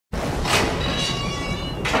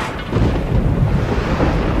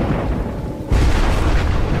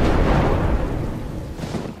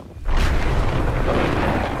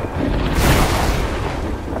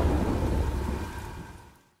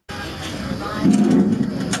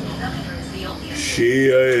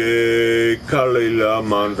Shia Kalila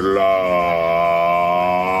Mandla.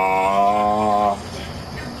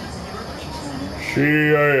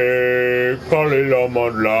 Shia Kalila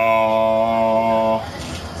Mandla.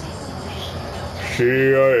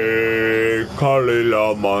 Shia Kalila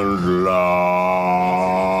Mandla.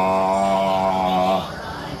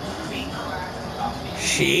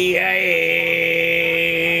 Shia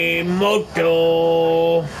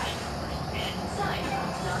Moto.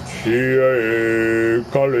 Shia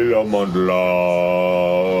Kalila Mandla.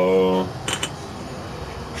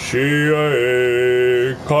 Shia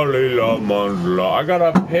Kalila Mandla. I got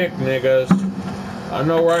a pick, niggas. I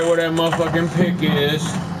know right where that motherfucking pick is,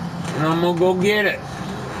 and I'm gonna go get it.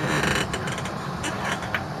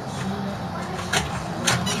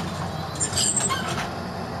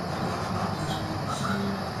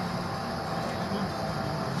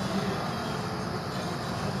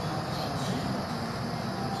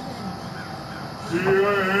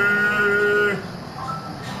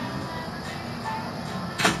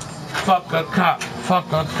 Fuck a cop,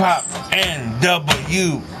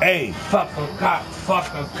 NWA. Fuck a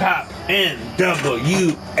cop,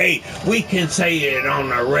 NWA. We can say it on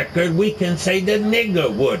the record, we can say the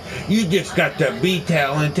nigga would. You just got to be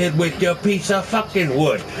talented with your piece of fucking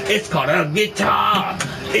wood. It's called a guitar,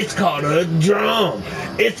 it's called a drum,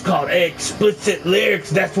 it's called explicit lyrics.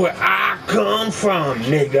 That's where I come from,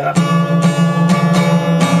 nigga.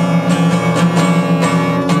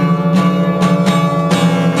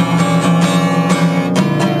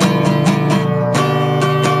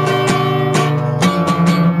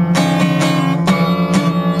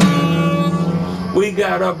 We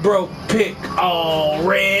got a broke pick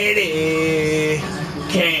already.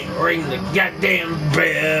 Can't ring the goddamn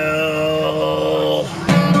bell.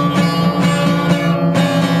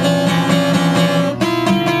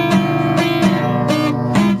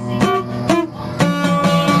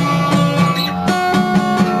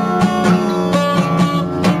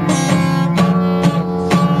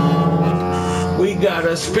 We got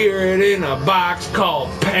a spirit in a box called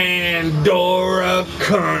Pandora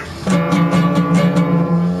Cunt.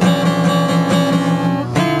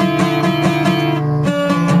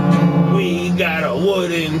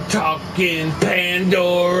 Wooden talking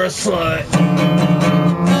Pandora slut.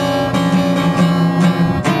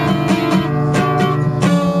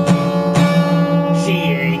 She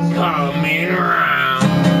ain't coming around.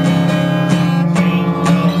 Ain't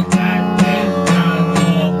no goddamn time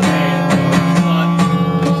for Pandora slut.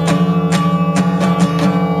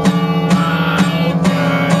 My old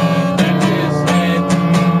daddy, that's his head.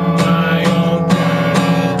 My old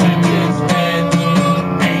daddy, that's his head.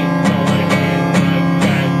 Ain't going in.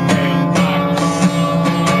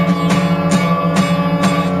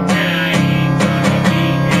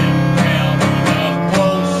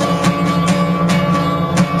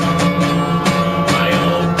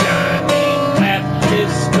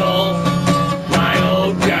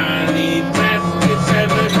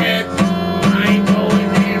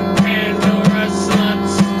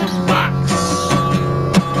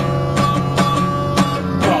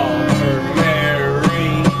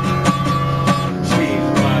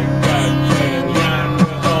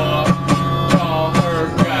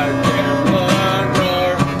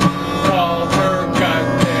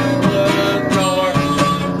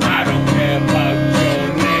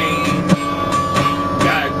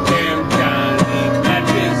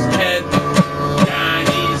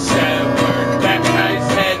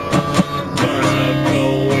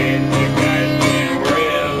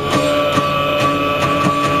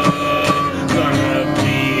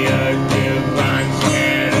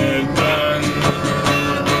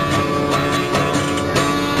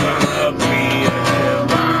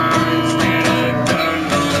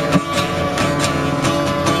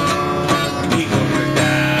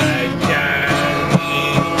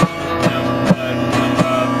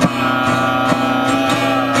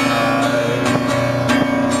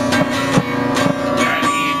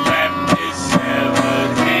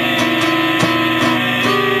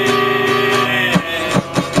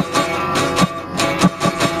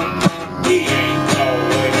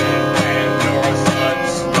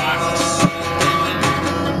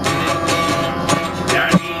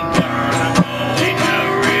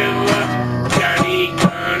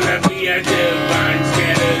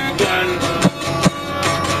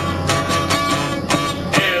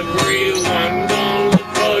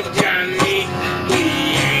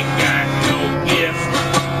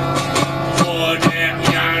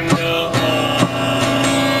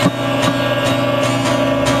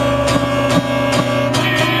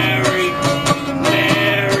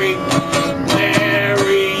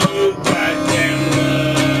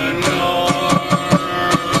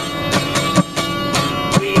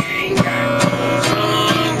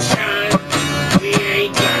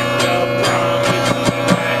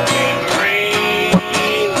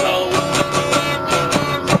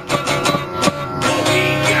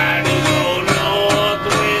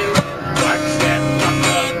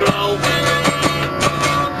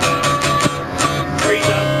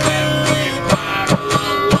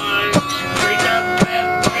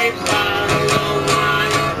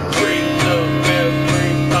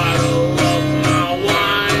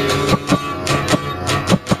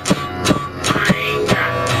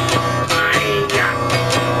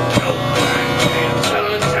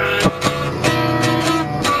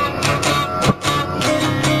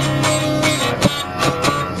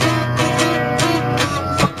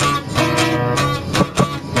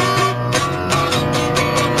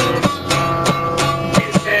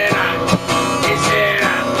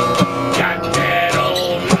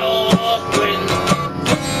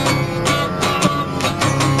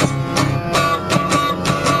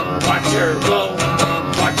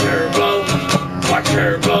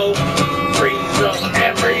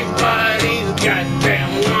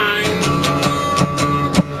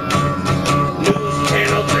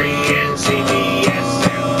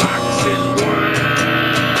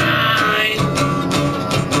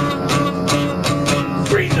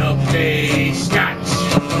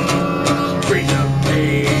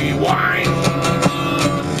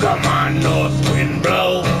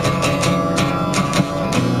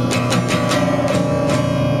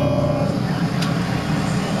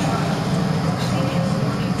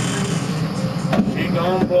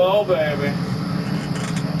 blow, baby.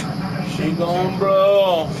 She gonna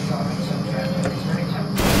blow.